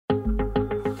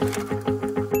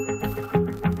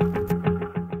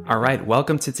All right,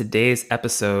 welcome to today's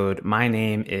episode. My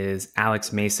name is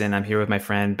Alex Mason. I'm here with my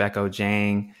friend Becco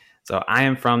Jang. So I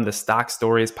am from the Stock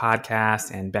Stories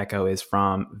podcast, and Becco is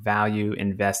from Value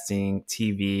Investing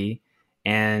TV.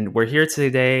 And we're here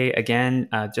today again,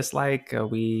 just like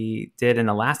we did in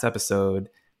the last episode,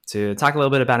 to talk a little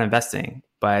bit about investing.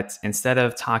 But instead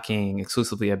of talking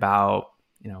exclusively about,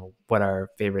 what our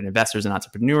favorite investors and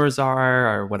entrepreneurs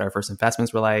are, or what our first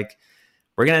investments were like,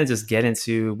 we're going to just get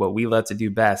into what we love to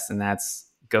do best, and that's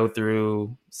go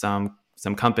through some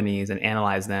companies and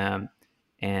analyze them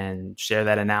and share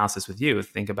that analysis with you.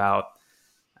 Think about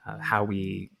how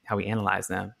we analyze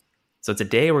them. So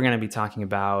today we're going to be talking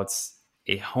about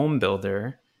a home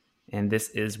builder, and this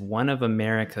is one of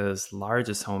America's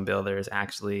largest home builders.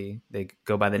 Actually, they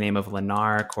go by the name of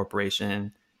Lennar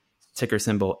Corporation, ticker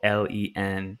symbol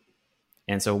LEN.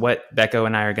 And so what Becco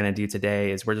and I are going to do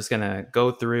today is we're just going to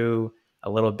go through a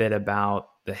little bit about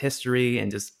the history and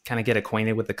just kind of get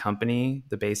acquainted with the company,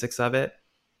 the basics of it.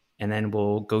 And then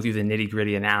we'll go through the nitty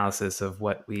gritty analysis of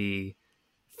what we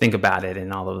think about it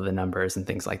and all of the numbers and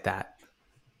things like that.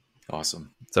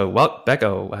 Awesome. So,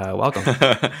 Becco, welcome.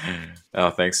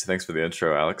 Thanks for the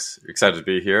intro, Alex. Excited to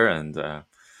be here,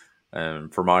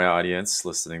 and for my audience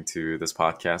listening to this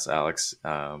podcast, Alex,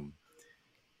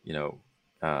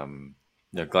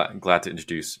 glad to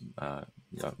introduce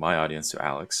my audience to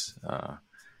Alex,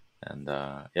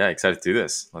 excited to do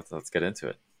this. Let's get into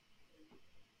it.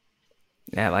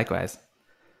 Yeah, likewise.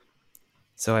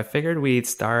 So I figured we'd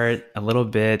start a little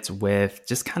bit with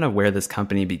just kind of where this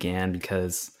company began,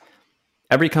 because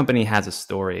every company has a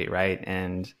story, right?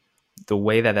 And the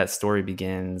way that story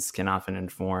begins can often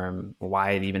inform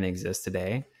why it even exists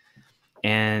today.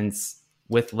 And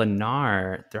with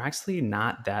Lennar, they're actually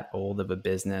not that old of a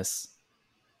business.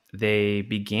 They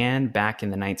began back in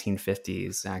the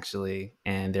 1950s, actually,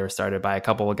 and they were started by a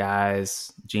couple of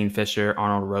guys, Gene Fisher,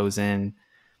 Arnold Rosen,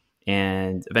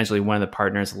 and eventually one of the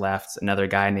partners left. Another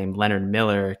guy named Leonard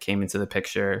Miller came into the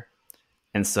picture.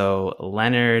 And so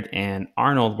Leonard and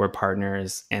Arnold were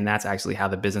partners, and that's actually how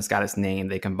the business got its name.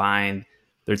 They combined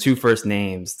their two first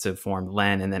names to form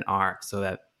Len and then R, so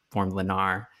that formed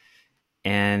Lennar.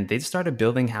 And they just started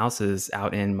building houses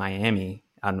out in Miami,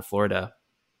 out in Florida.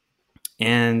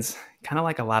 And kind of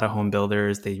like a lot of home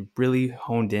builders, they really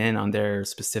honed in on their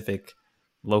specific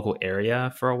local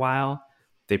area for a while.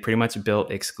 They pretty much built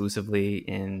exclusively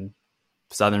in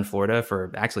Southern Florida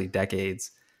for actually decades.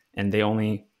 And they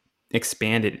only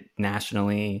expanded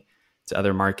nationally to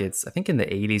other markets, I think in the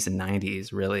 80s and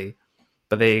 90s, really.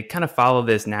 But they kind of follow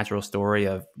this natural story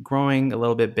of growing a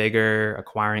little bit bigger,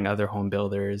 acquiring other home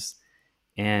builders.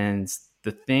 And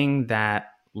the thing that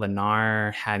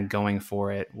Lennar had going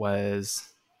for it was,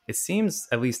 it seems,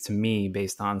 at least to me,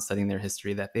 based on studying their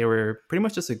history, that they were pretty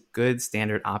much just a good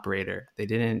standard operator. They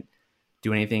didn't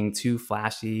do anything too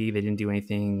flashy. They didn't do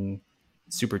anything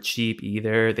super cheap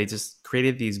either. They just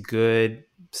created these good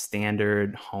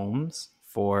standard homes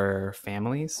for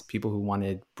families, people who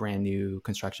wanted brand new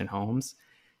construction homes.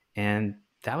 And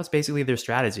that was basically their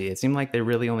strategy. It seemed like they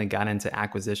really only got into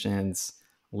acquisitions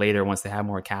later once they had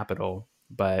more capital,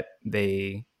 but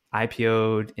they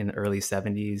IPO'd in the early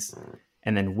 70s.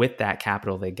 And then with that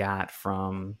capital they got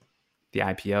from the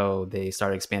IPO, they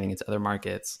started expanding into other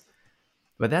markets.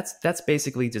 But that's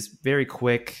basically just very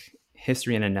quick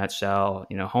history in a nutshell.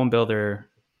 Home builder,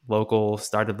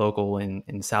 started local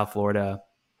in South Florida,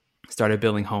 started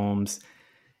building homes.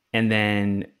 And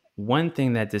then one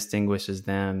thing that distinguishes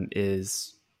them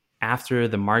is after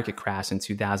the market crash in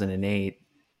 2008,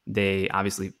 they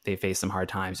faced some hard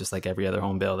times, just like every other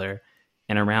home builder.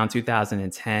 And around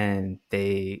 2010,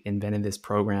 they invented this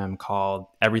program called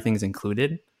Everything's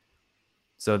Included.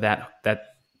 So that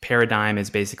paradigm is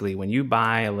basically when you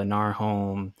buy a Lennar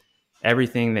home,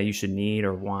 everything that you should need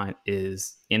or want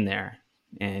is in there,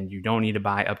 and you don't need to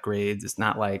buy upgrades. It's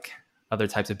not like other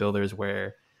types of builders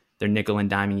where they're nickel and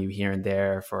diming you here and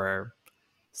there for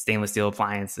stainless steel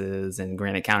appliances and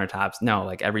granite countertops. No,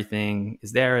 like everything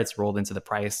is there. It's rolled into the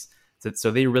price.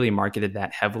 So they really marketed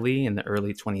that heavily in the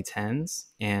early 2010s,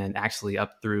 and actually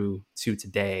up through to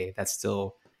today, that's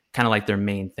still kind of like their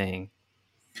main thing.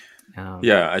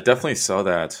 I definitely saw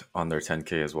that on their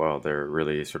 10K as well. They're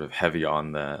really sort of heavy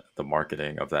on the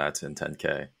marketing of that in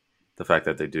 10K. The fact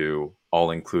that they do all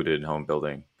included home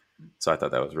building. So I thought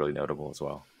that was really notable as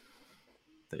well,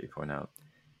 that you point out.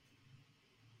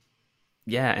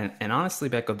 Yeah, and honestly,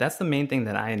 Becco, that's the main thing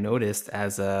that I noticed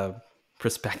as a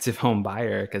prospective home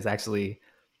buyer, because actually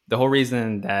the whole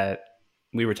reason that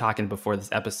we were talking before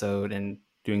this episode and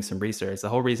doing some research, the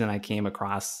whole reason I came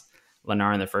across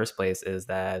Lennar in the first place is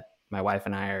that my wife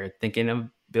and I are thinking of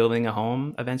building a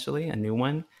home eventually, a new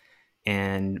one.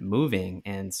 and moving.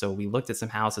 And so we looked at some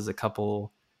houses a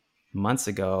couple months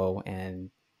ago and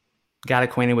got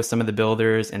acquainted with some of the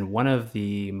builders. And one of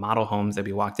the model homes that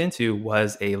we walked into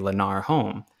was a Lennar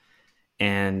home.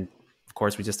 And of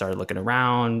course, we just started looking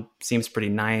around. Seems pretty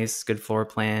nice, good floor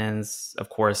plans. Of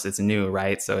course, it's new,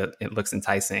 right? So it looks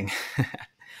enticing.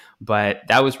 But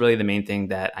that was really the main thing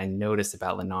that I noticed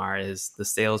about Lennar is the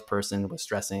salesperson was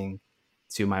stressing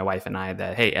to my wife and I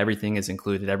that, hey, everything is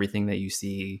included, everything that you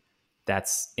see,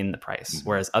 that's in the price. Mm-hmm.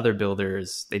 Whereas other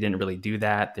builders, they didn't really do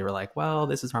that. They were like, well,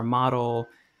 this is our model.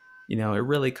 You know, it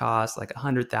really costs like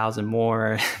 $100,000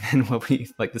 more than what we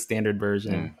like the standard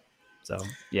version. Mm. So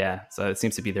yeah, so it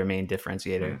seems to be their main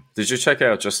differentiator. Did you check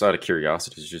out, just out of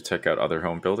curiosity, did you check out other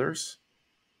home builders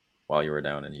while you were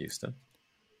down in Houston?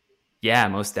 Yeah,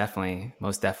 most definitely.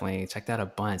 Most definitely. Checked out a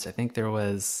bunch. I think there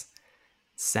was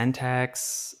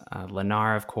Centex,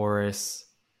 Lennar, of course,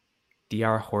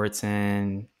 D.R.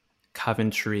 Horton,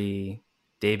 Coventry,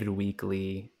 David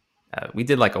Weekley. We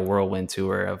did like a whirlwind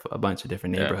tour of a bunch of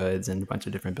different neighborhoods and a bunch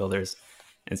of different builders.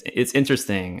 It's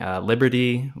interesting.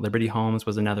 Liberty Homes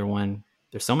was another one.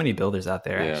 There's so many builders out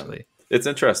there, actually. It's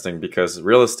interesting because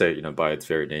real estate, you know, by its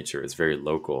very nature, is very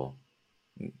local.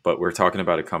 But we're talking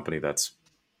about a company that's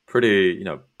pretty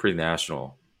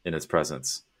national in its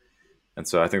presence. And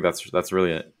so I think that's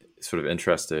really a sort of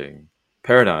interesting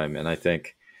paradigm. And I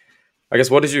guess,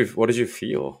 what did you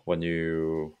feel when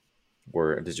you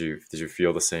were, did you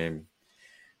feel the same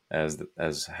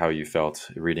as how you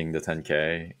felt reading the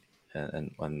 10K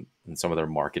and some of their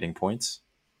marketing points?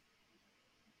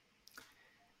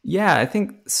 Yeah, I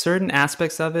think certain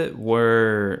aspects of it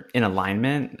were in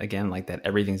alignment. Again, like that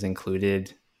everything's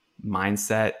included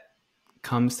mindset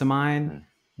comes to mind. Mm.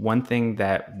 One thing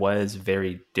that was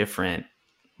very different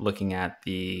looking at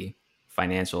the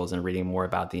financials and reading more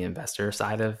about the investor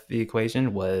side of the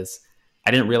equation was I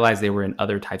didn't realize they were in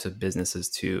other types of businesses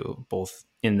too, both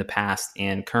in the past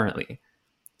and currently.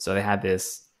 So they had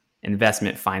this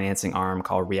investment financing arm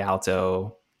called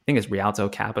Rialto. I think it's Rialto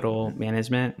Capital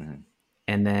Management. Mm-hmm.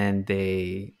 And then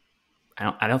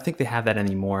I don't think they have that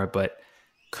anymore, but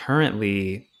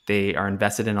currently they are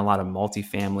invested in a lot of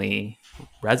multifamily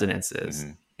residences,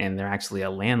 and they're actually a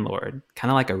landlord,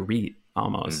 kind of like a REIT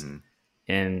almost. Mm-hmm.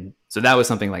 And so that was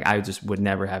something like I just would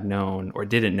never have known or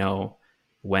didn't know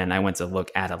when I went to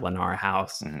look at a Lennar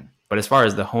house. Mm-hmm. But as far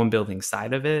as the home building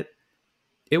side of it,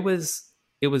 it was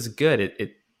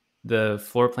good. The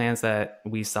floor plans that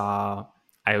we saw,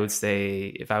 I would say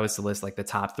if I was to list like the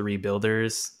top 3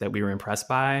 builders that we were impressed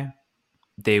by,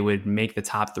 they would make the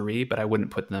top 3, but I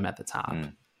wouldn't put them at the top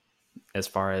as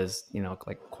far as, you know,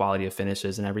 like quality of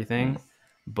finishes and everything.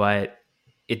 But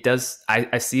it does,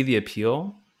 I see the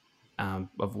appeal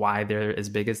of why they're as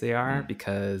big as they are,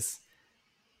 because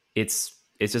it's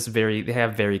just they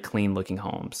have very clean looking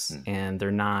homes and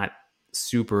they're not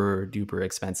super duper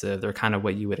expensive. They're kind of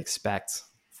what you would expect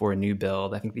for a new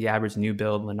build. I think the average new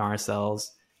build Lennar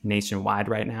sells nationwide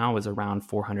right now is around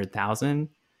 $400,000.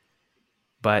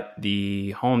 But the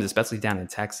homes, especially down in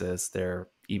Texas, they're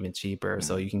even cheaper.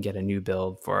 So you can get a new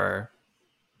build for,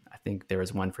 I think there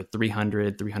was one for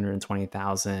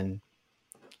 $320,000.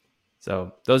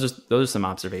 So those are some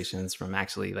observations from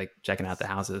actually like checking out the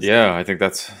houses. Yeah, I think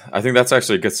that's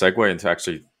actually a good segue into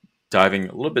actually diving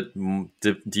a little bit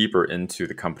deeper into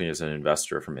the company as an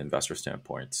investor from an investor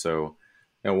standpoint. So,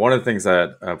 you know, one of the things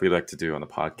that we like to do on the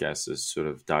podcast is sort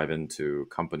of dive into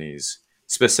companies'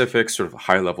 specific sort of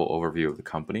high level overview of the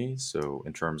company. So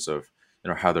in terms of, you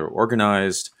know, how they're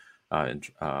organized,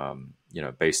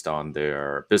 based on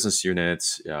their business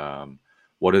units,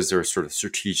 what is their sort of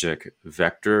strategic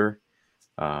vector?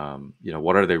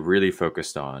 What are they really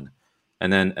focused on?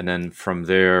 And then from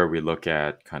there, we look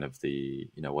at kind of the,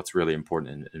 you know, what's really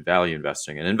important in value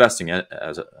investing and investing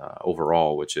as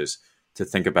overall, which is to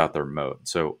think about their moat.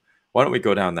 So why don't we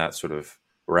go down that sort of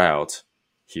route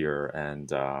here? And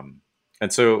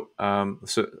so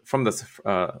from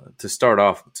to start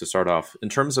off, in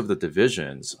terms of the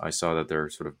divisions, I saw that they're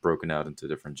sort of broken out into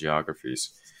different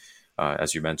geographies.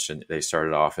 As you mentioned, they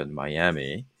started off in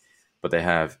Miami, but they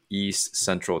have East,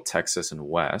 Central, Texas, and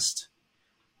West.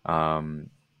 And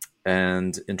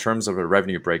in terms of a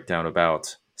revenue breakdown,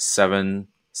 about 7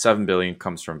 billion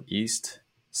comes from East,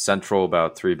 Central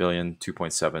about 3 billion,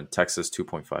 2.7, Texas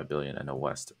 2.5 billion, and the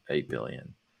West 8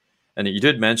 billion. And you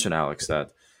did mention, Alex,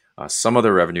 that some of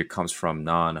the revenue comes from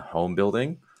non-home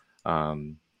building,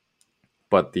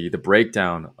 but the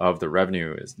breakdown of the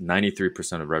revenue is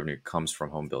 93% of revenue comes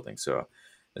from home building. So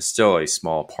it's still a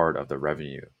small part of the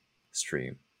revenue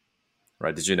stream,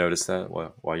 right? Did you notice that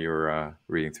while you were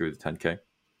reading through the 10K?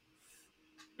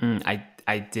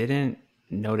 I didn't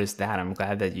noticed that. I'm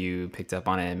glad that you picked up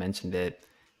on it and mentioned it.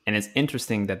 And it's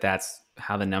interesting that that's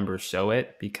how the numbers show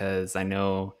it, because I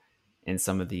know in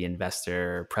some of the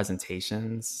investor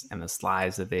presentations and the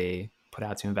slides that they put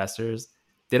out to investors,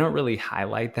 they don't really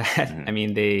highlight that. Mm-hmm. I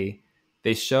mean,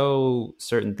 they show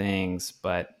certain things,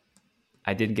 but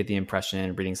I did get the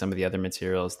impression reading some of the other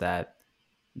materials that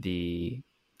the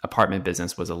apartment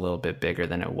business was a little bit bigger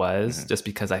than it was, mm-hmm. just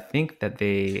because I think that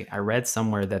I read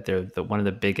somewhere that they're one of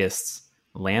the biggest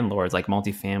landlords, like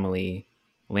multifamily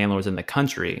landlords in the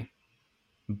country.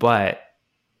 But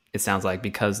it sounds like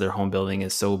because their home building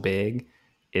is so big,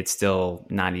 it's still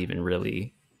not even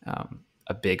really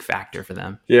a big factor for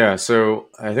them. Yeah, so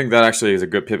I think that actually is a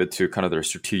good pivot to kind of their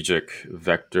strategic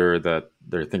vector that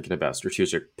they're thinking about,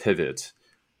 strategic pivot.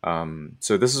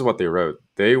 So this is what they wrote.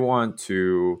 They want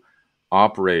to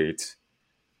operate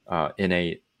in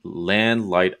a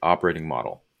land-light operating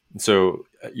model. So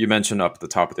you mentioned up at the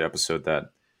top of the episode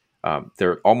that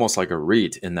they're almost like a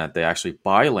REIT in that they actually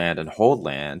buy land and hold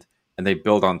land and they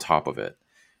build on top of it.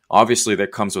 Obviously,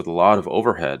 that comes with a lot of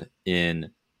overhead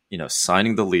in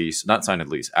signing the lease, not signing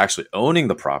the lease, actually owning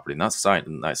the property, not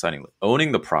signing,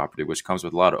 owning the property, which comes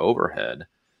with a lot of overhead.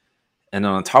 And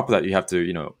then on top of that, you have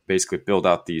to, basically build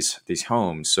out these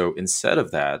homes. So instead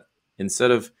of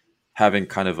having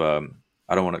kind of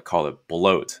I don't want to call it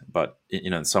bloat, but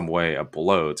in some way a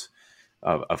bloat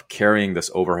of carrying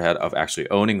this overhead of actually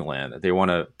owning land, they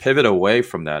want to pivot away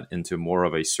from that into more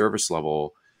of a service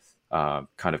level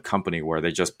kind of company where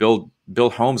they just build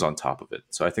homes on top of it.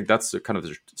 So I think that's the kind of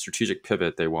the strategic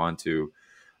pivot they want to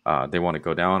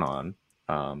go down on.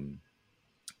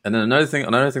 And then another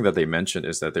thing that they mentioned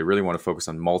is that they really want to focus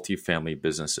on multifamily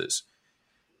businesses.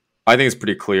 I think it's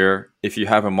pretty clear if you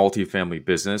have a multifamily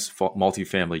business,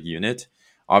 multifamily unit,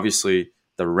 obviously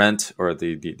the rent or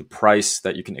the price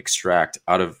that you can extract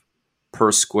out of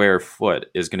per square foot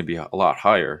is going to be a lot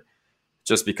higher,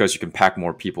 just because you can pack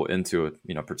more people into a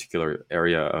particular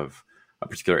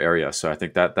area. So I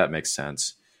think that makes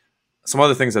sense. Some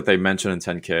other things that they mentioned in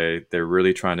 10K, they're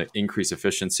really trying to increase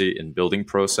efficiency in building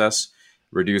process,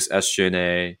 reduce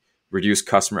SG&A, reduce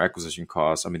customer acquisition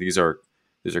costs. I mean, these are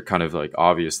kind of like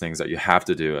obvious things that you have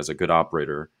to do as a good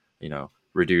operator.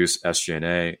 Reduce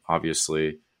SG&A,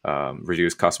 obviously,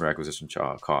 reduce customer acquisition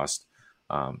cost.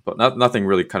 But nothing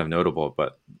really kind of notable,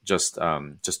 but just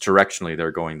directionally,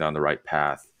 they're going down the right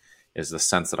path is the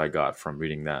sense that I got from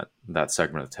reading that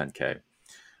segment of 10K.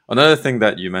 Another thing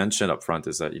that you mentioned up front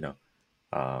is that,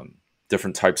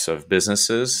 different types of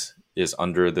businesses is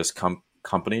under this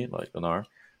company like Lennar.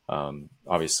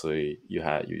 Obviously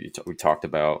we talked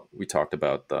about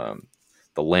the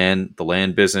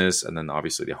land business, and then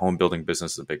obviously the home building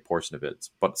business is a big portion of it.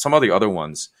 But some of the other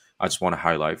ones I just want to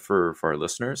highlight for our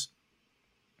listeners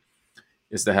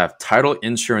is they have title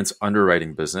insurance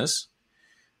underwriting business.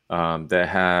 They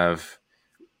have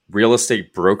real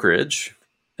estate brokerage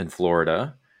in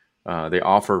Florida. They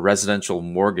offer residential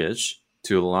mortgage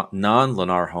to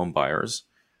non-Lennar home buyers.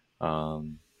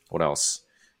 What else?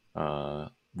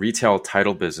 Retail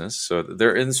title business. So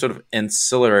they're in sort of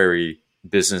ancillary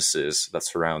businesses that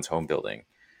surround home building.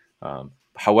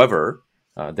 However,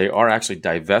 they are actually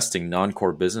divesting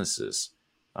non-core businesses.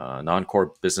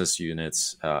 Non-core business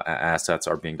units, assets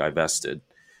are being divested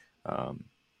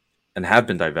and have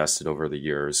been divested over the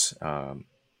years.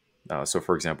 So,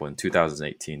 for example, in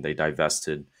 2018, they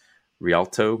divested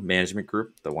Rialto Management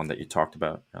Group, the one that you talked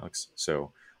about, Alex.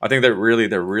 So I think they're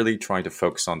really trying to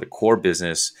focus on the core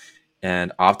business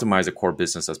and optimize the core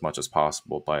business as much as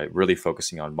possible by really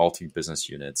focusing on multi-business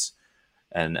units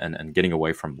and getting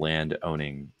away from land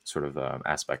owning sort of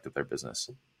aspect of their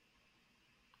business.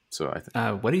 So I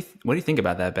think. What do you think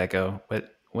about that, Becco?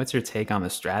 What's your take on the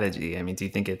strategy? I mean, do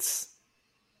you think it's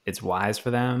wise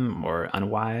for them or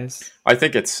unwise? I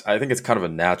think it's kind of a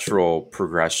natural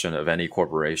progression of any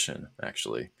corporation,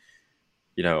 actually.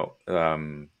 The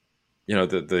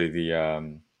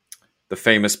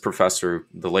famous professor,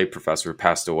 the late professor who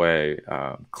passed away,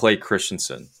 Clay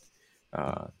Christensen,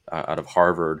 out of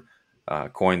Harvard,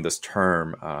 coined this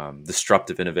term,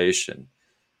 disruptive innovation.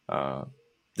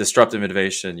 Disruptive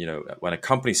innovation, when a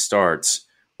company starts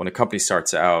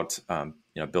out,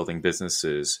 building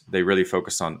businesses, they really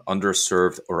focus on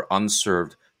underserved or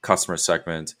unserved customer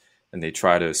segment, and they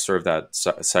try to serve that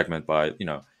segment by,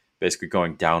 basically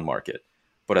going down market.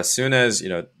 But as soon as,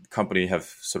 company have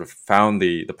sort of found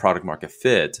the product market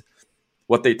fit,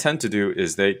 what they tend to do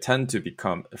is they tend to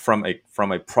become from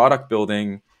a product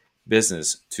building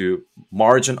business to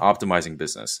margin optimizing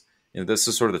business. This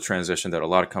is sort of the transition that a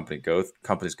lot of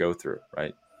companies go through,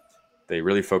 right? They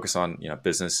really focus on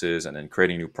businesses and then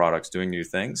creating new products, doing new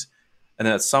things, And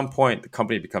then at some point, the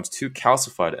company becomes too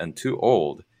calcified and too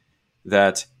old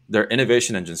that their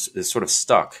innovation engine is sort of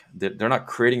stuck. They're not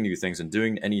creating new things and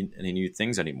doing any new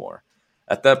things anymore.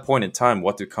 At that point in time,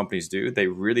 what do companies do? They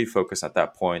really focus at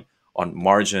that point on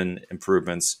margin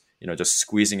improvements, just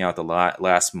squeezing out the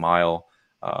last mile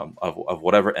of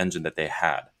whatever engine that they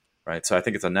had, right? So I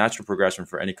think it's a natural progression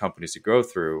for any companies to go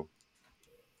through.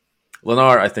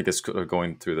 Lennar, I think, is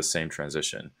going through the same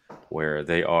transition where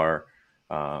they are,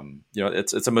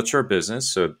 it's a mature business.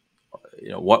 So,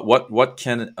 what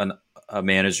can a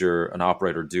manager, an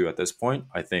operator do at this point?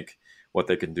 I think what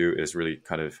they can do is really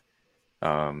kind of,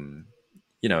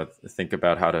 think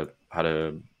about how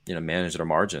to manage their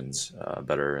margins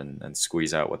better and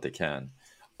squeeze out what they can.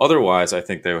 Otherwise, I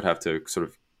think they would have to sort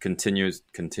of continues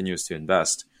to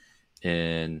invest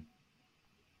in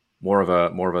more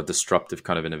of a disruptive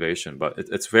kind of innovation. But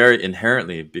it's very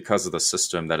inherently, because of the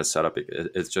system that is set up,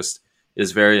 it's just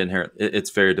is very inherent. It's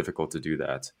very difficult to do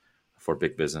that for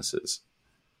big businesses.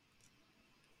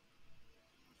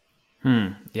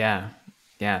 Yeah,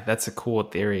 that's a cool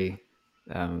theory.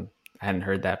 I hadn't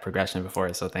heard that progression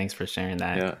before, so thanks for sharing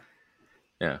that.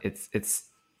 Yeah. It's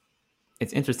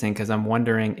interesting because I'm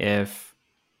wondering if,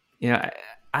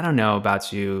 I don't know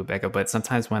about you, Becca, but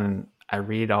sometimes when I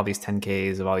read all these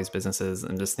 10Ks of all these businesses,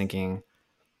 I'm just thinking,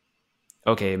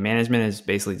 okay, management is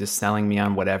basically just selling me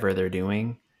on whatever they're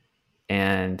doing.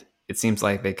 And it seems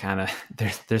like they kind of,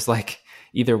 there's like,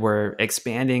 either we're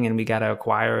expanding and we got to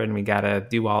acquire and we got to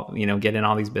do all, get in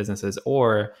all these businesses,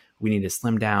 or we need to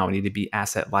slim down. We need to be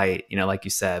asset light. Like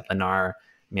you said, Lennar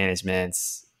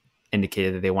management's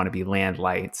indicated that they want to be land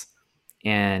light.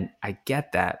 And I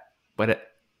get that, but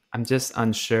I'm just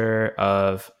unsure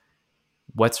of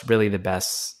what's really the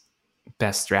best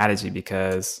strategy,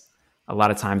 because a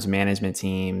lot of times management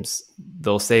teams,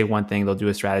 they'll say one thing, they'll do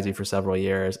a strategy for several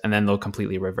years, and then they'll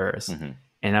completely reverse. Mm-hmm.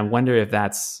 And I wonder if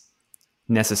that's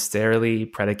necessarily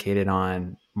predicated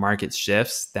on market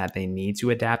shifts that they need to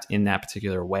adapt in that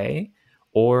particular way,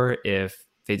 or if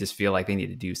they just feel like they need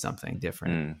to do something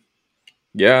different.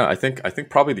 Yeah, I think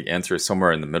probably the answer is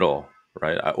somewhere in the middle,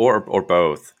 right? Or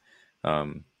both.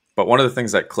 But one of the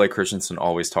things that Clay Christensen had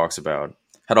always talked about,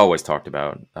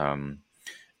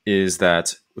 is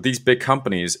that these big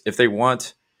companies,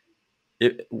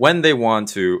 when they want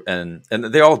to, and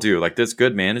they all do, like, there's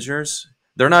good managers.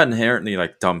 They're not inherently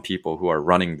like dumb people who are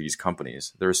running these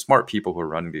companies. They're smart people who are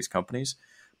running these companies.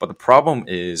 But the problem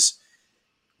is,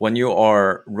 when you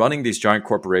are running these giant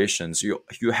corporations,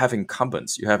 you have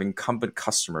incumbents, you have incumbent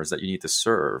customers that you need to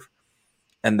serve,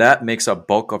 and that makes up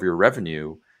bulk of your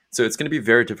revenue. So it's going to be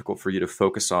very difficult for you to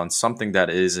focus on something that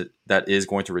is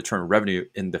going to return revenue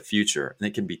in the future. And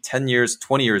it can be 10 years,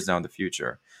 20 years down the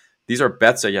future. These are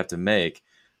bets that you have to make.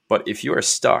 But if you are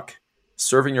stuck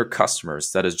serving your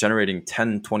customers that is generating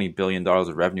 $10, $20 billion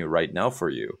of revenue right now for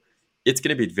you, it's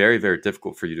going to be very, very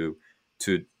difficult for you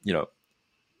to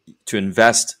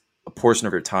invest a portion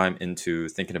of your time into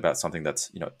thinking about something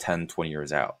that's 10, 20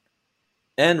 years out,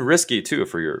 and risky too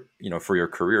for your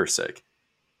career's sake.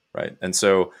 Right. And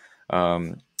so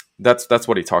that's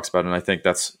what he talks about. And I think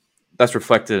that's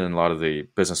reflected in a lot of the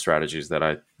business strategies that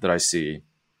I see,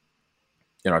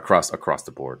 across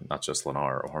the board, not just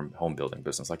Lennar or home building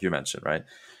business, like you mentioned, right?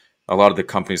 A lot of the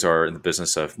companies are in the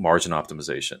business of margin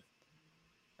optimization.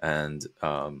 And,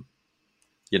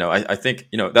 I think,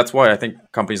 that's why I think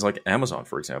companies like Amazon,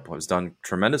 for example, has done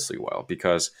tremendously well,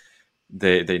 because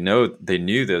they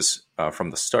knew this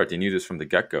from the start. They knew this from the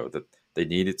get-go, that they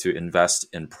needed to invest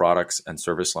in products and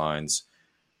service lines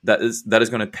that is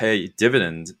going to pay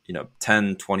dividend,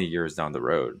 10, 20 years down the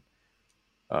road.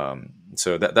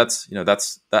 So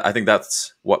I think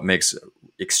that's what makes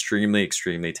extremely,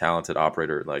 extremely talented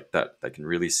operator like that can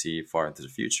really see far into the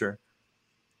future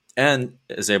and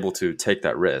is able to take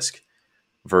that risk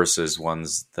versus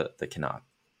ones that they cannot.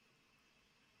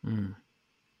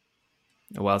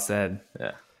 Well said.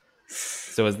 Yeah.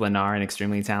 So is Lennar an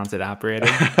extremely talented operator?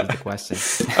 Is the question.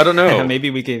 I don't know. Maybe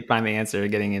we can find the answer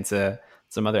getting into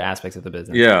some other aspects of the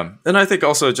business. Yeah. And I think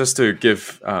also just to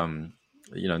give,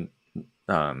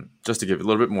 just to give a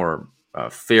little bit more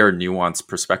fair, nuanced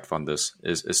perspective on this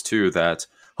is too that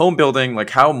home building,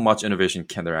 like, how much innovation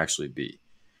can there actually be?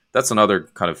 That's another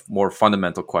kind of more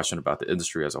fundamental question about the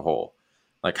industry as a whole.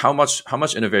 Like, how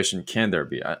much innovation can there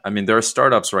be? I mean, there are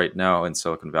startups right now in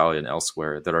Silicon Valley and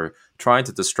elsewhere that are trying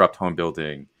to disrupt home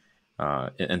building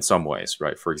in some ways,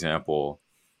 right? For example,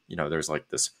 there's like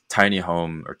this tiny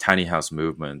home or tiny house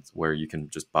movement where you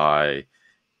can just buy,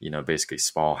 basically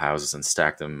small houses and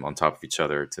stack them on top of each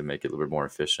other to make it a little bit more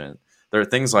efficient. There are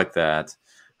things like that.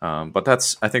 But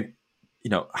that's, I think,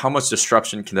 how much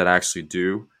disruption can that actually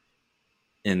do?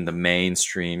 in the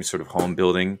mainstream sort of home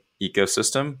building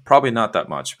ecosystem? Probably not that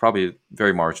much. Probably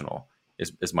very marginal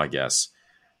is my guess.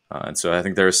 And so I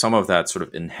think there is some of that sort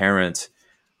of inherent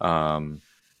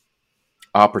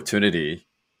opportunity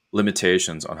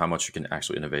limitations on how much you can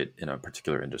actually innovate in a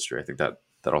particular industry. I think that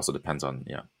also depends on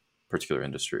particular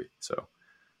industry. So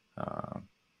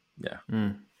yeah.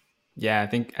 Yeah, I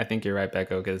think you're right,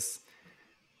 Becco, because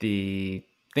the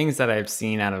things that I've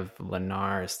seen out of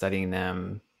Lennar studying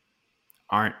them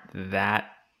aren't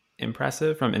that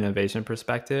impressive from innovation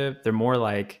perspective. They're more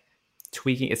like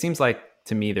tweaking. It seems like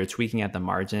to me they're tweaking at the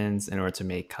margins in order to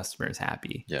make customers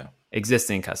happy. Yeah.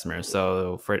 Existing customers.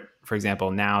 So for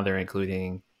example, now they're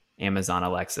including Amazon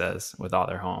Alexas with all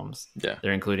their homes. Yeah.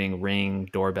 They're including Ring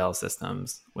doorbell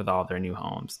systems with all their new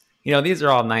homes. You know, these are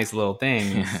all nice little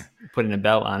things. Putting a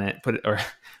belt on it,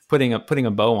 putting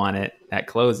a bow on it at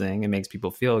closing, it makes people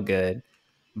feel good.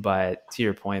 But to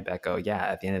your point, Becco, yeah,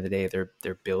 at the end of the day,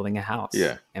 they're building a house.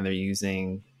 Yeah. And they're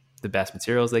using the best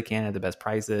materials they can at the best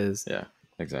prices. Yeah,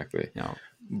 exactly. You know,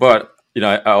 but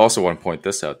I also want to point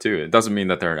this out too. It doesn't mean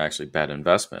that they're an actually bad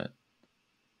investment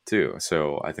too.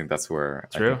 So I think that's where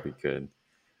I think we could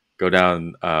go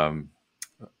down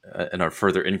in our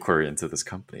further inquiry into this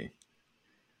company.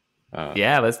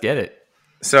 Yeah, let's get it.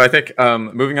 So I think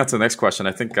moving on to the next question,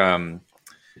 I think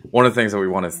one of the things that we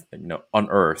want to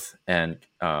unearth and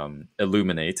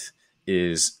illuminate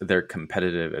is their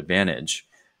competitive advantage.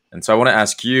 And so I want to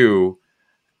ask you,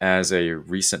 as a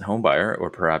recent home buyer, or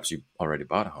perhaps you already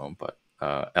bought a home, but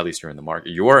at least you're in the market.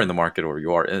 You are in the market, or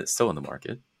you are still in the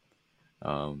market.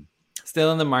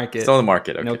 Still in the market. Still in the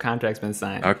market. Okay. No contract's been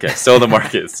signed. Okay, still in the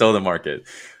market. Still in the market.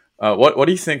 What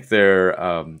do you think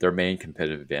their main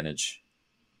competitive advantage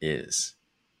is?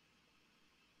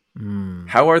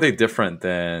 How are they different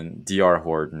than D.R.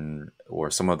 Horton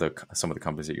or some of the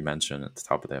companies that you mentioned at the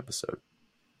top of the episode?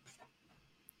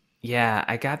 Yeah,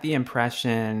 I got the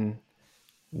impression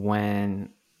when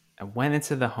I went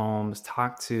into the homes,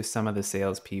 talked to some of the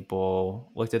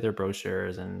salespeople, looked at their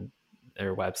brochures and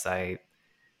their website,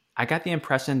 I got the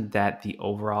impression that the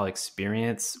overall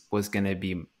experience was going to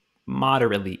be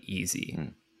moderately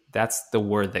easy. That's the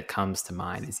word that comes to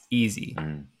mind, is easy.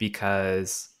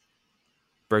 Because,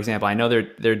 for example, I know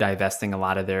they're divesting a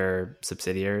lot of their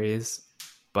subsidiaries,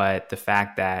 but the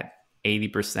fact that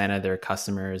 80% of their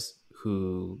customers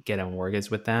who get a mortgage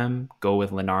with them go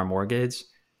with Lennar Mortgage,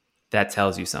 that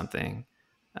tells you something.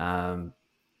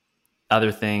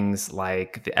 Other things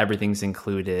like the everything's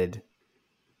included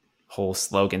whole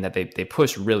slogan that they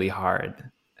push really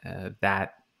hard,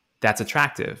 that's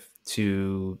attractive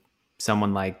to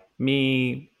someone like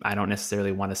me. I don't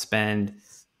necessarily want to spend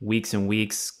weeks and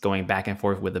weeks going back and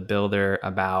forth with a builder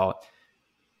about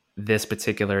this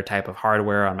particular type of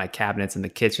hardware on my cabinets in the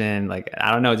kitchen. Like,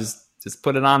 I don't know, just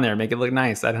put it on there, make it look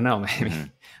nice. I don't know, maybe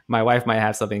my wife might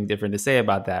have something different to say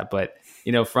about that. But,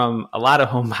 from a lot of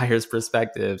home buyers'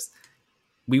 perspectives,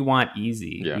 we want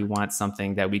easy. Yeah. We want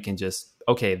something that we can just,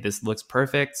 okay, this looks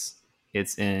perfect.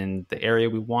 It's in the area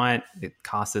we want. It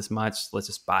costs this much. Let's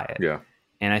just buy it. Yeah.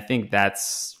 And I think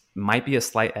that's might be a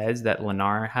slight edge that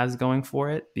Lennar has going for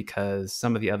it, because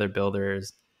some of the other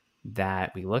builders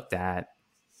that we looked at,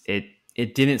 it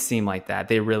didn't seem like that.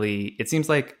 It seems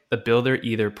like the builder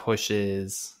either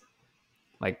pushes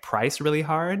like price really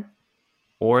hard,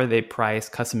 or they price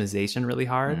customization really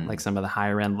hard, like some of the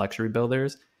higher end luxury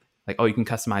builders. Like, oh, you can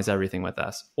customize everything with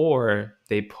us. Or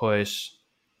they push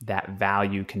that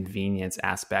value convenience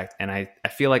aspect. And I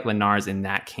feel like Lennar's in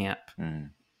that camp.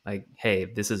 Like, hey,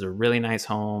 this is a really nice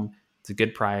home. It's a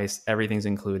good price. Everything's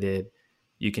included.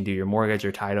 You can do your mortgage,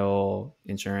 your title,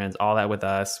 insurance, all that with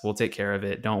us. We'll take care of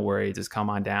it. Don't worry. Just come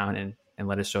on down and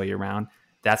let us show you around.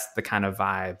 That's the kind of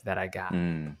vibe that I got.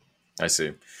 I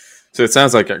see. So it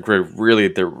sounds like they're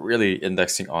really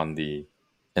indexing on the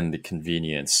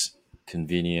convenience,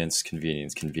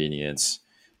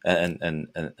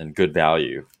 and good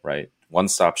value, right?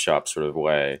 One-stop shop sort of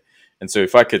way. And so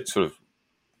if I could sort of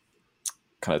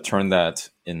kind of turn that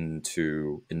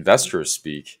into investor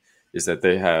speak, is that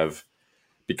they have,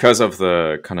 because of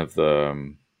the kind of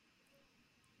the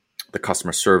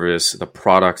customer service, the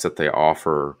products that they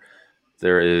offer,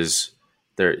 there is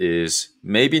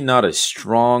maybe not a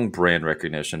strong brand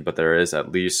recognition, but there is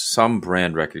at least some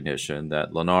brand recognition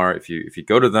that Lennar, if you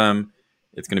go to them,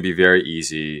 it's going to be very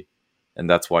easy. And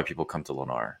that's why people come to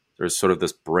Lennar. There's sort of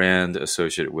this brand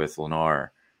associated with Lennar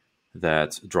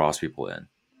that draws people in.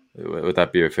 Would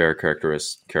that be a fair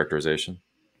characterization?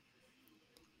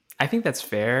 I think that's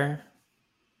fair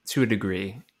to a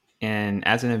degree. And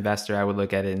as an investor, I would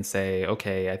look at it and say,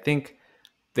 okay, I think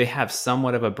they have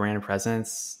somewhat of a brand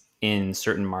presence in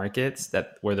certain markets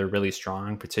that where they're really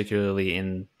strong, particularly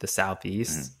in the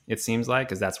Southeast, it seems like,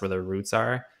 because that's where their roots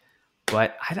are.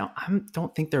 But I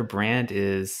don't think their brand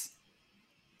is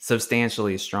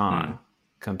substantially strong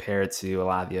compared to a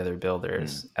lot of the other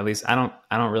builders. At least I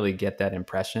don't really get that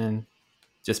impression,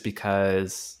 just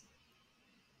because,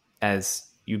 as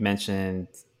you mentioned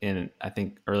in I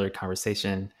think earlier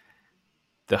conversation,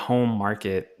 the home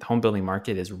building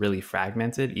market is really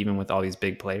fragmented, even with all these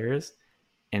big players.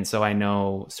 And so I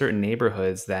know certain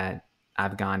neighborhoods that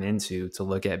I've gone into to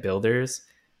look at builders.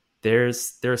 There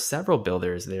are several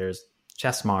builders. There's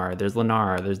Chesmar, there's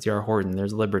Lennar, there's DR Horton,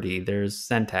 there's Liberty, there's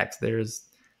Centex, there's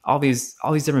all these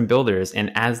different builders.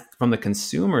 And as from the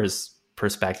consumer's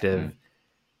perspective,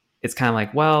 it's kind of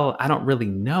like, well, I don't really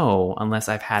know unless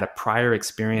I've had a prior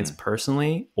experience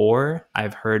personally, or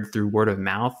I've heard through word of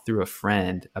mouth through a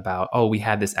friend about, oh, we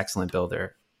had this excellent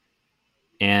builder.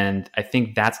 And I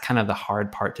think that's kind of the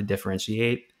hard part to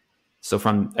differentiate. So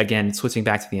from, again, switching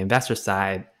back to the investor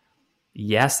side,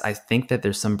 yes, I think that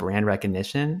there's some brand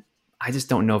recognition. I just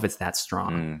don't know if it's that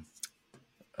strong.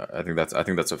 I think that's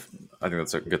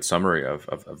a good summary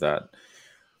of that.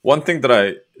 One thing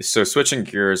that so switching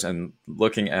gears and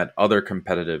looking at other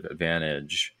competitive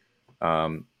advantage,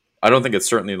 I don't think it's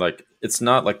certainly like, it's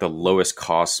not like the lowest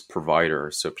cost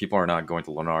provider. So people are not going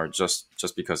to Lennar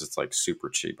just because it's like super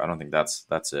cheap. I don't think that's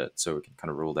it. So we can kind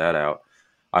of rule that out.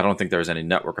 I don't think there's any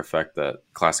network effect that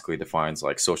classically defines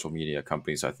like social media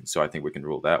companies. I think we can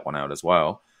rule that one out as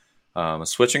well.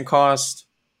 Switching cost,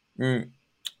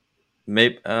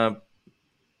 maybe I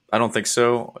don't think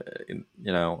so.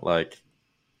 Like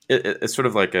it's sort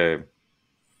of like when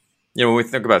we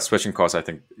think about switching costs, I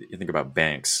think you think about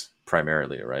banks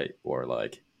primarily, right? Or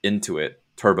like Intuit,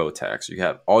 TurboTax. You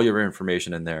have all your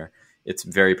information in there. It's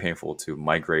very painful to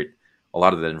migrate a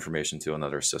lot of that information to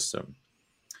another system.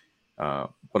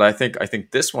 But I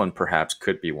think this one perhaps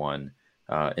could be one,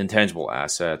 intangible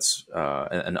assets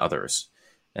and others.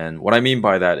 And what I mean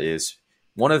by that is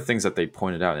one of the things that they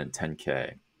pointed out in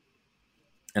 10K,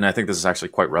 and I think this is actually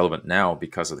quite relevant now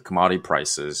because of the commodity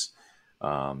prices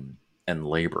and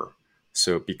labor.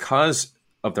 So because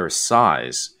of their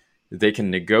size, they can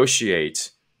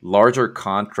negotiate larger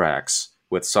contracts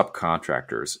with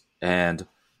subcontractors, and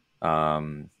I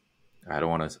don't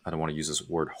want to use this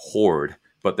word hoard,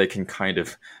 but they can kind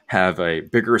of have a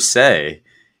bigger say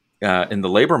in the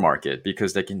labor market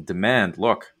because they can demand,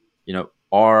 look,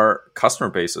 our customer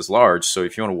base is large, so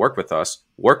if you want to work with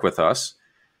us,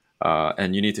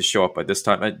 and you need to show up by this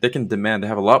time. They can demand, they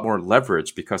have a lot more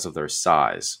leverage because of their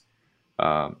size,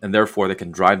 and therefore they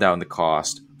can drive down the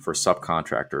cost for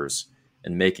subcontractors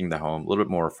and making the home a little bit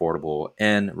more affordable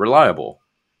and reliable.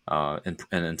 And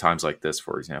in times like this,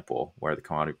 for example, where the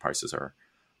commodity prices are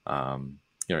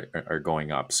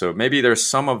going up. So maybe there's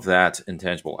some of that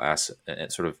intangible asset,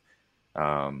 sort of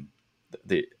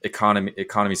the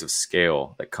economies of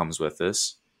scale that comes with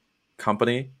this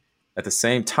company. At the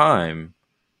same time,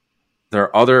 there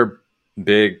are other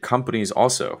big companies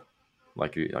also,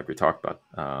 like we talked about,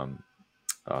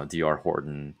 DR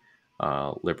Horton,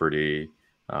 Liberty,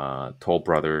 Toll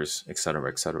Brothers, et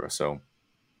cetera, et cetera. So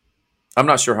I'm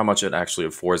not sure how much it actually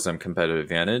affords them competitive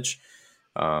advantage,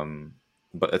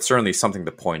 but it's certainly something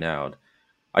to point out.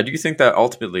 I do think that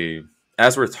ultimately,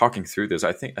 as we're talking through this,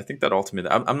 I think that ultimately,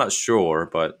 I'm not sure,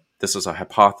 but this is a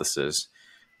hypothesis.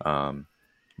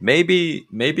 Maybe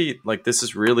like this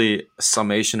is really a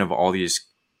summation of all these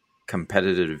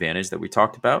competitive advantage that we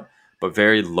talked about, but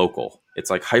very local. It's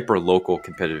like hyper local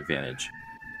competitive advantage.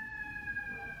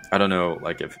 I don't know,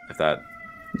 like if that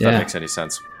makes any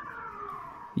sense.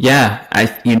 Yeah,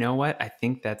 you know what? I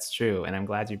think that's true, and I'm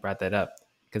glad you brought that up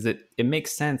because it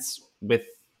makes sense with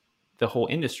the whole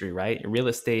industry, right? Real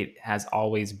estate has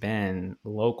always been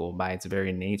local by its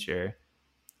very nature.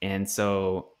 And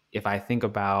so if I think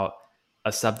about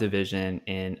a subdivision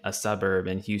in a suburb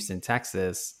in Houston,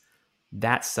 Texas,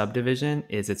 that subdivision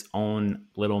is its own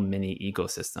little mini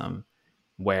ecosystem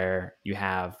where you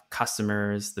have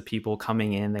customers, the people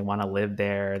coming in, they want to live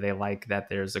there. They like that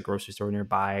there's a grocery store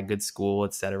nearby, a good school,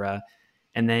 etc.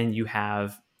 And then you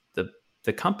have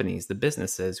the companies, the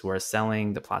businesses who are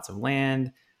selling the plots of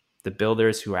land, the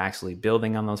builders who are actually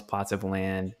building on those plots of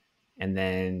land, and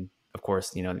then of course,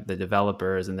 the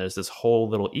developers, and there's this whole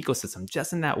little ecosystem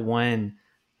just in that one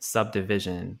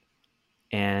subdivision.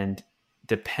 And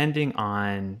depending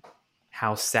on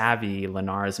how savvy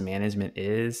Lennar's management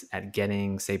is at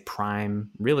getting, say,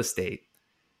 prime real estate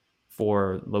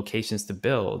for locations to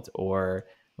build, or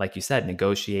like you said,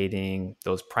 negotiating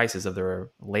those prices of their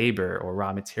labor or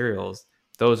raw materials,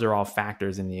 those are all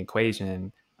factors in the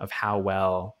equation of how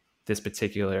well this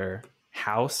particular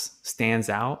house stands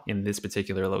out in this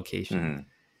particular location.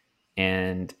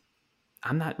 And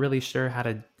I'm not really sure how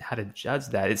to judge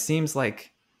that. It seems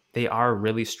like they are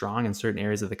really strong in certain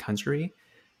areas of the country.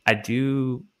 I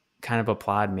do kind of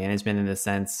applaud management in a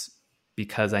sense,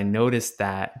 because I noticed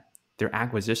that their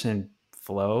acquisition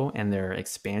flow and their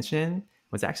expansion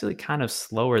was actually kind of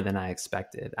slower than I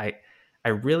expected. I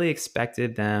really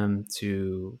expected them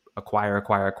to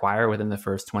acquire within the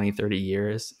first 20, 30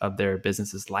 years of their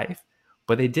business's life,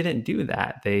 but they didn't do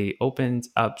that. They opened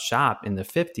up shop in the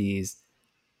 50s,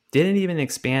 didn't even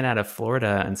expand out of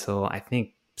Florida until I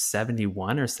think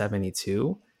 71 or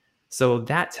 72. So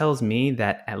that tells me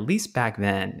that at least back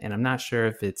then, and I'm not sure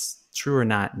if it's true or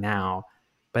not now,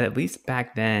 but at least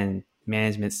back then,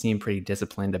 management seemed pretty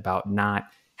disciplined about not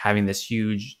having this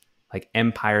huge like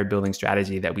empire building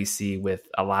strategy that we see with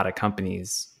a lot of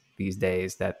companies these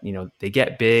days, that, you know, they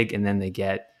get big and then they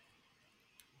get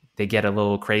a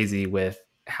little crazy with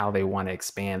how they want to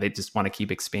expand. They just want to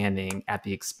keep expanding at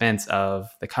the expense of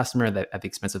the customer, at the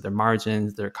expense of their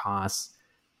margins, their costs.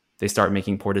 They start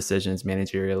making poor decisions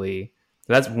managerially.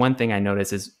 So that's one thing I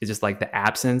noticed is just like the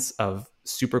absence of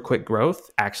super quick growth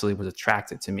actually was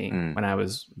attractive to me when I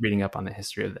was reading up on the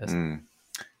history of this.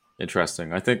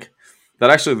 Interesting. I think that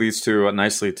actually leads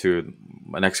nicely to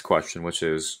my next question, which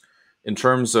is in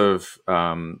terms of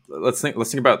let's think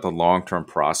about the long-term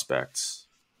prospects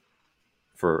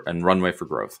and runway for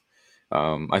growth.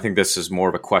 I think this is more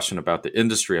of a question about the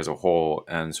industry as a whole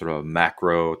and sort of a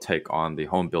macro take on the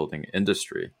home building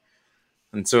industry.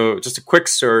 And so just a quick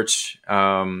search,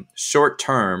 short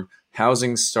term,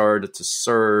 housing started to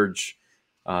surge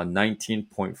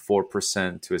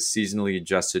 19.4% to a seasonally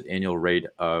adjusted annual rate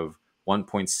of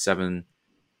 1.7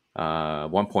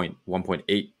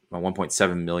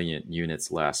 million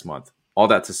units last month. All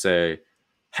that to say,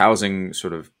 housing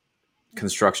sort of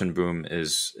construction boom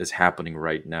is happening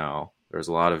right now. There's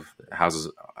a lot of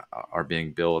houses are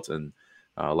being built, and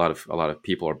a lot of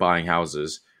people are buying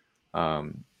houses,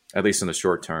 at least in the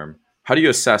short term. How do you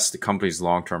assess the company's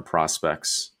long-term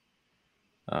prospects,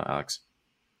 Alex?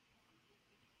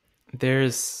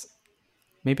 There's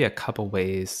maybe a couple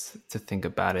ways to think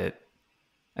about it.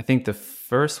 I think the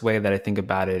first way that I think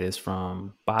about it is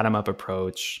from bottom-up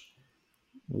approach.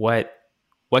 What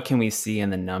can we see in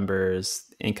the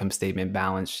numbers, income statement,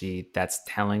 balance sheet that's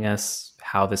telling us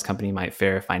how this company might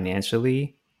fare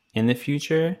financially in the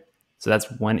future? So that's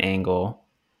one angle.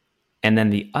 And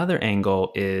then the other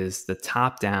angle is the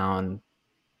top-down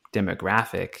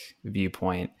demographic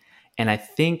viewpoint. And I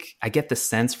think I get the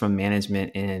sense from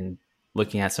management in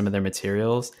looking at some of their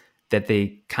materials that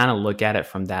they kind of look at it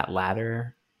from that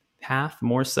latter half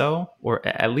more so, or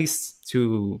at least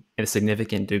to a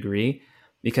significant degree,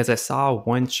 because I saw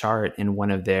one chart in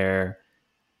one of their,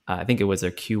 I think it was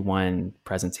their Q1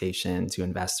 presentation to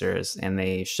investors, and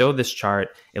they showed this chart.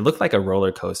 It looked like a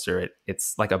roller coaster.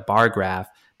 It's like a bar graph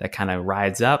that kind of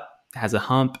rides up, has a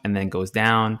hump, and then goes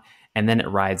down, and then it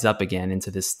rides up again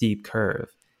into this steep curve.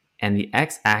 And the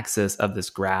x-axis of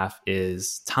this graph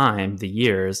is time, the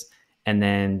years, and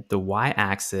then the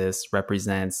y-axis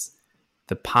represents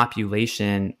the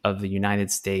population of the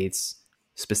United States,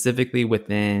 specifically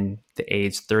within the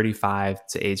age 35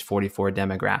 to age 44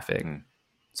 demographic.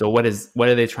 So what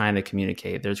are they trying to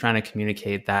communicate? They're trying to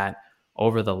communicate that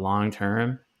over the long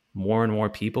term, more and more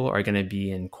people are going to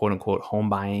be in quote unquote home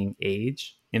buying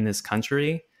age in this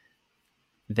country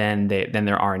than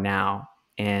there are now.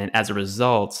 And as a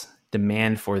result,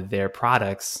 demand for their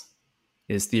products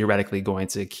is theoretically going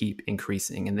to keep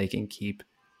increasing, and they can keep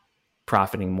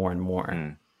profiting more and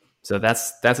more. So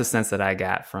that's a sense that I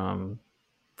got from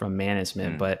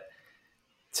management. But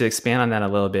to expand on that a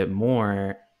little bit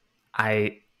more,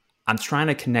 I'm trying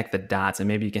to connect the dots, and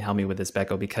maybe you can help me with this,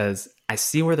 Becco, because I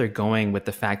see where they're going with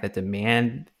the fact that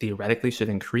demand theoretically should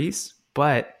increase,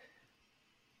 but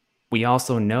we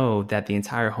also know that the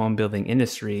entire home building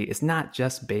industry is not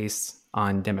just based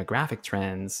on demographic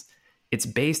trends. It's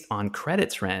based on credit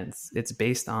trends. It's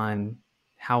based on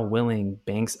how willing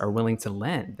banks are willing to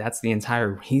lend. That's the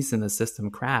entire reason the system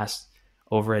crashed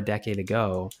over a decade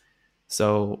ago.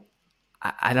 So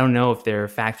I don't know if they're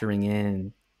factoring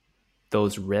in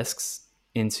those risks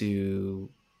into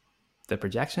the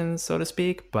projections, so to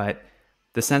speak. But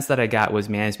the sense that I got was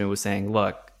management was saying,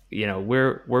 look,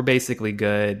 we're basically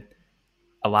good.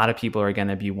 A lot of people are going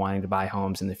to be wanting to buy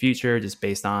homes in the future just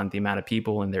based on the amount of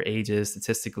people and their ages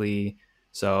statistically.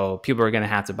 So people are going to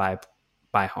have to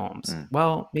buy homes.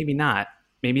 Well, maybe not.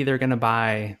 Maybe they're going to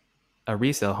buy a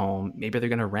resale home. Maybe they're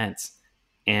going to rent.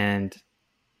 And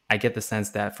I get the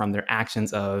sense that from their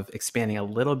actions of expanding a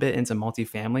little bit into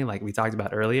multifamily, like we talked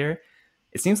about earlier,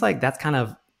 it seems like that's kind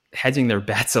of hedging their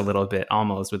bets a little bit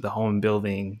almost with the home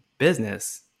building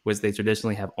business, which they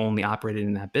traditionally have only operated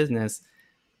in that business.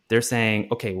 They're saying,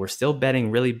 okay, we're still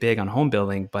betting really big on home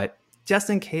building, but just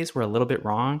in case we're a little bit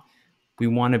wrong, we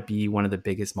want to be one of the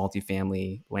biggest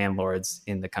multifamily landlords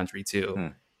in the country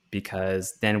too,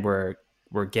 because then we're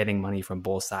getting money from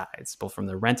both sides, both from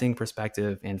the renting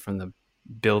perspective and from the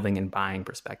building and buying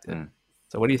perspective.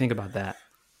 So what do you think about that?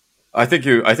 I think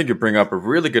you bring up a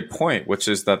really good point, which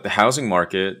is that the housing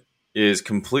market is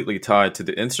completely tied to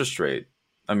the interest rate.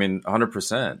 I mean,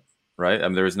 100%, right? I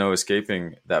mean, there is no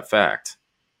escaping that fact.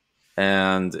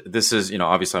 And this is,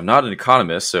 obviously I'm not an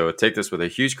economist, so take this with a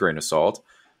huge grain of salt.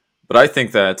 But I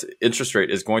think that interest rate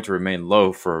is going to remain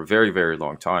low for a very, very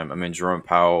long time. I mean, Jerome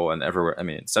Powell and everywhere,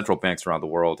 central banks around the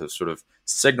world have sort of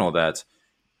signaled that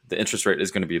the interest rate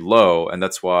is going to be low. And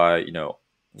that's why,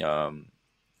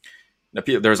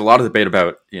 there's a lot of debate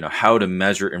about, how to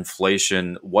measure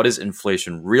inflation. What is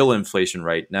inflation, real inflation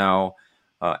right now?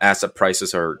 Asset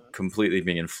prices are completely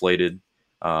being inflated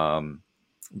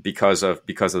because of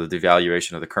the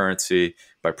devaluation of the currency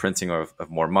by printing of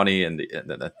more money and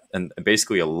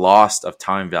basically a loss of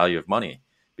time value of money,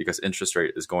 because interest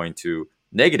rate is going to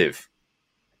negative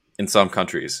in some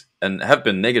countries and have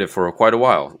been negative for quite a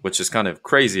while, which is kind of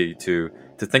crazy to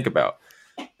think about.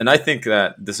 And I think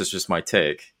that this is just my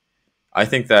take. I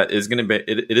think that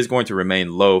it is going to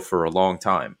remain low for a long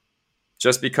time,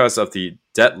 just because of the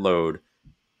debt load.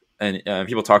 And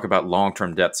people talk about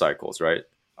long-term debt cycles, right?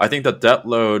 I think the debt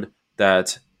load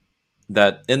that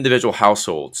individual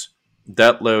households,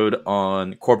 debt load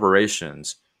on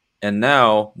corporations, and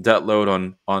now debt load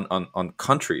on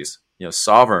countries,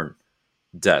 sovereign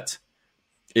debt,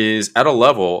 is at a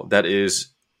level that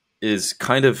is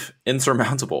kind of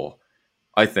insurmountable,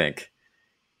 I think.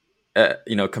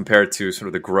 Compared to sort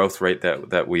of the growth rate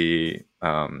that we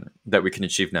can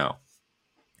achieve now,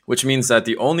 which means that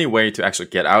the only way to actually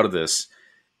get out of this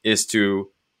is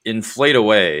to inflate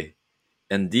away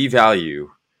and devalue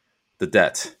the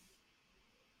debt.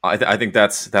 I think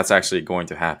that's actually going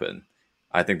to happen.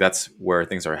 I think that's where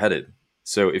things are headed.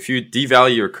 So if you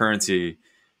devalue your currency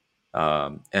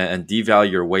and devalue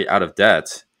your way out of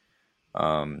debt,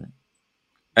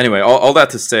 anyway, all that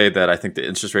to say that I think the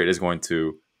interest rate is going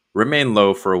to remain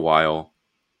low for a while.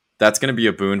 That's going to be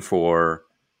a boon for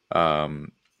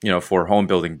for home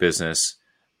building business.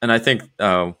 And I think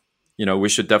we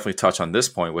should definitely touch on this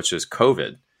point, which is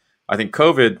COVID. I think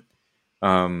COVID.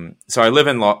 So I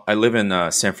live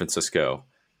in San Francisco,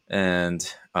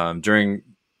 and during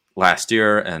last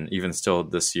year and even still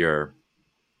this year,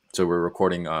 so we're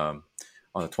recording on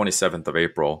the 27th of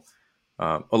April.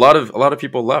 A lot of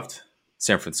people left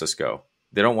San Francisco.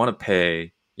 They don't want to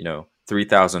pay $3,000,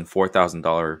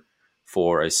 $4,000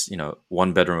 for a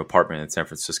one bedroom apartment in San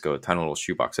Francisco, a tiny little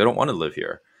shoebox. They don't want to live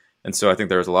here, and so I think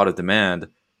there's a lot of demand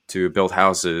to build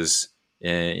houses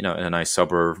in a nice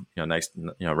suburb,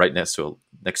 right next to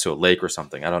a lake or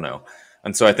something. I don't know,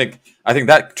 and so I think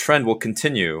that trend will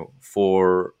continue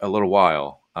for a little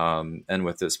while, and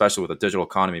especially with the digital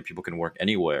economy, people can work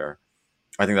anywhere.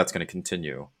 I think that's going to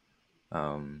continue.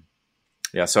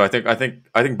 So I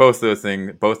think both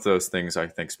those things I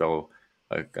think spell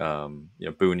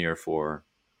boon year for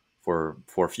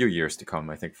a few years to come.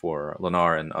 I think for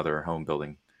Lennar and other home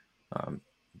building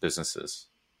businesses.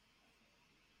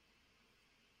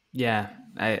 Yeah,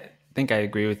 I think I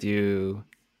agree with you,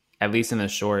 at least in the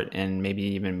short and maybe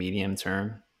even medium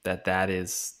term, that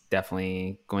is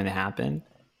definitely going to happen,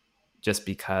 just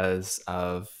because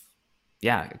of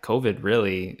COVID.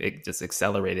 Really, it just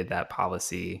accelerated that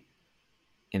policy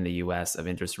in the US of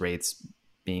interest rates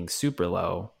being super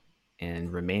low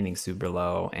and remaining super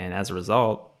low. And as a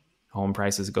result, home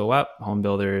prices go up, home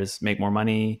builders make more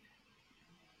money,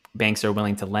 banks are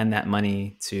willing to lend that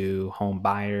money to home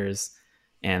buyers,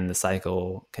 and the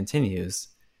cycle continues.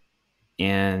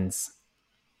 And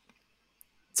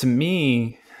to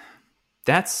me,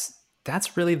 that's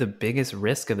really the biggest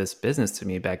risk of this business to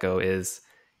me, Becco, is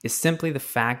simply the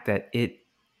fact that it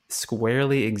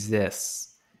squarely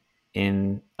exists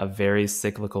in a very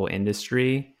cyclical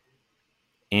industry,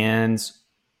 and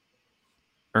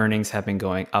earnings have been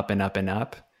going up and up and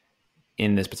up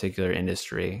in this particular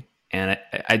industry. And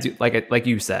I do, like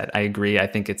you said, I agree. I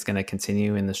think it's going to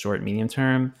continue in the short and medium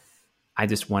term. I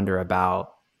just wonder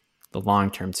about the long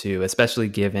term too, especially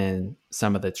given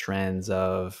some of the trends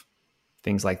of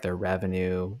things like their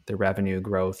revenue. The revenue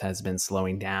growth has been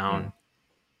slowing down.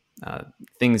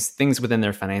 Things within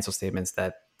their financial statements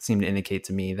that seem to indicate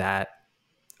to me that,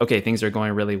 okay, things are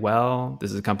going really well.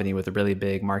 This is a company with a really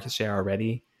big market share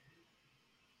already.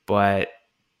 But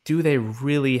do they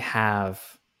really have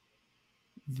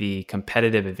the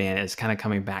competitive advantage, kind of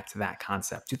coming back to that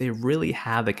concept. Do they really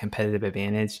have the competitive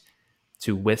advantage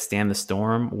to withstand the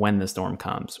storm when the storm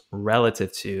comes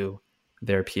relative to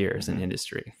their peers in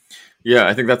industry? Yeah,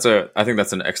 I think that's an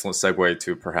excellent segue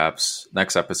to perhaps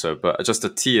next episode. But just to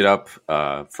tee it up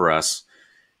for us,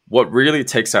 what really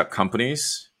takes out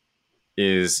companies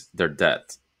is their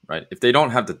debt, right? If they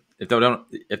don't have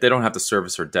to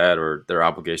service their debt, or their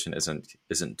obligation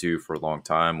isn't due for a long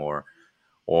time,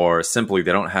 or simply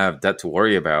they don't have debt to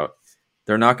worry about,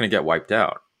 they're not going to get wiped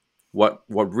out. What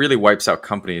really wipes out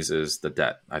companies is the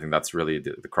debt. I think that's really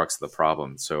the crux of the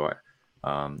problem. So,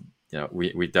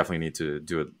 we definitely need to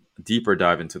do a deeper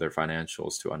dive into their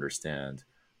financials to understand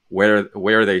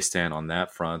where they stand on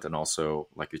that front, and also,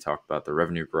 like you talked about, the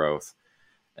revenue growth,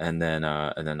 and then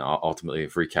ultimately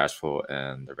free cash flow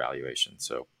and their valuation.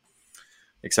 So,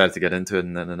 excited to get into it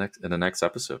in the next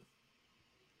episode.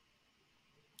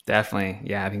 Definitely.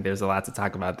 Yeah, I think there's a lot to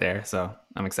talk about there. So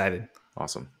I'm excited.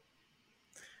 Awesome.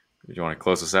 Do you want to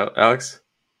close us out, Alex?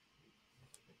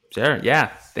 Sure.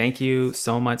 Yeah. Thank you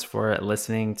so much for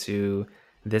listening to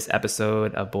this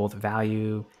episode of both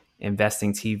Value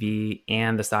Investing TV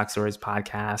and the Stock Stories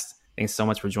podcast. Thanks so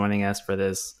much for joining us for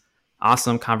this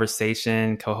awesome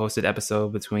conversation, co-hosted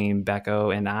episode between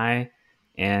Becco and I.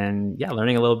 And yeah,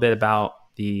 learning a little bit about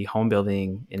the home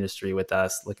building industry with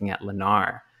us, looking at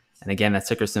Lennar. And again, that's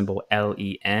ticker symbol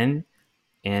LEN.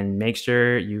 And make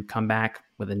sure you come back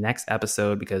with the next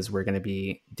episode, because we're going to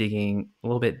be digging a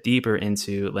little bit deeper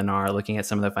into Lennar, looking at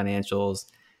some of the financials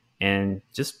and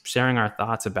just sharing our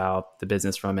thoughts about the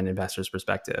business from an investor's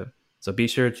perspective. So be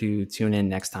sure to tune in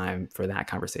next time for that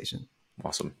conversation.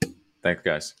 Awesome. Thanks,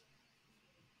 guys.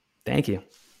 Thank you.